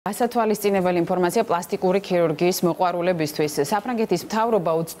Ასათვალისწინებელი ინფორმაცია პლასტიკური ქირურგიის მოყვარულებისთვის. საფრანგეთის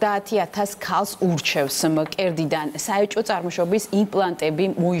მთავრობა 30,000 ქალს ურჩევს მკერდიდან საეჭვო წარმოშობის იმპლანტები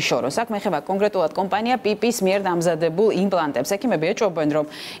მოიშოროს. აქ მეხება კონკრეტულად კომპანია პიპის მიერ დამზადებულ იმპლანტებს. ექიმები ეჭვობენ, რომ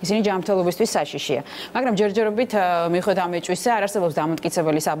ისინი ჯანმრთელობისთვის საშიშია. მაგრამ ჯერჯერობით მიუხედავად ამ ეჭვისა, არ არსებობს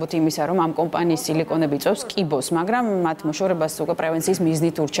დამტკიცებელი საბუთი იმისა, რომ ამ კომპანიის სილიკონები იწვევს კიბოს, მაგრამ მათ მოშორებას უკვე პრევენციის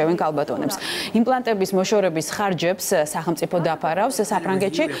მიზნით ურჩევენ ქალბატონებს. იმპლანტების მოშორების ხარჯებს სახელმწიფო დაფარავს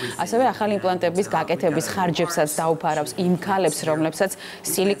საფრანგეთში. ასევე ახალი იმპლანტების გაკეთების ხარჯებსაც დაუფარავს იმ ქალებს, რომლებსაც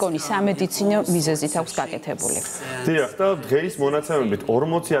სილიკონი სამედიცინო მიზეზით აქვს გაკეთებული. დიახ, და დღეის მონაცემებით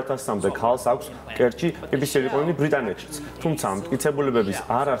 40,000-მდე ქალს აქვს მკერდში პიპის სილიკონი ბრიტანეთშიც. თუმცა მტკიცებულებების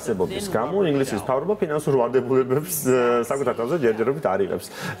არ არსებობის გამო ინგლისის მთავრობა ფინანსურ ვალდებულებებს საკუთარ თავზე ჯერჯერობით არ იღებს.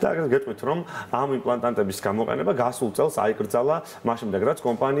 და აქ გეტყვით, რომ ამ იმპლანტების გამოყენება გასულ წელს აიკრძალა, მაშინდელ რაც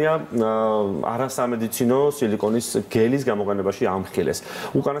კომპანია არასამედიცინო სილიკონის გელის გამოყენებაში ამხილეს.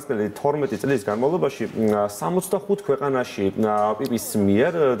 უკანასკნელი 12 წლის განმავლობაში 65 ქვეყანაში პიპის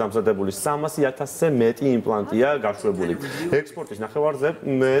მიერ დამზადებული 300,000-ზე მეტი იმპლანტია გაშვებული. ექსპორტის ნახევარზე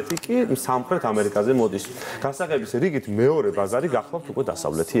მეტი კი სამხრეთ ამერიკაზე მოდის. გასაღების რიგით მეორე ბაზარი გახლავთ უკვე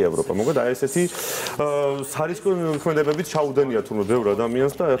დასავლეთი ევროპა. მოკლედ აი ესეთი სარისკო ქმედებებით ჩაუდენია თუნდაც ბევრ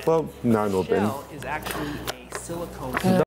ადამიანს და ახლა ნანობენ.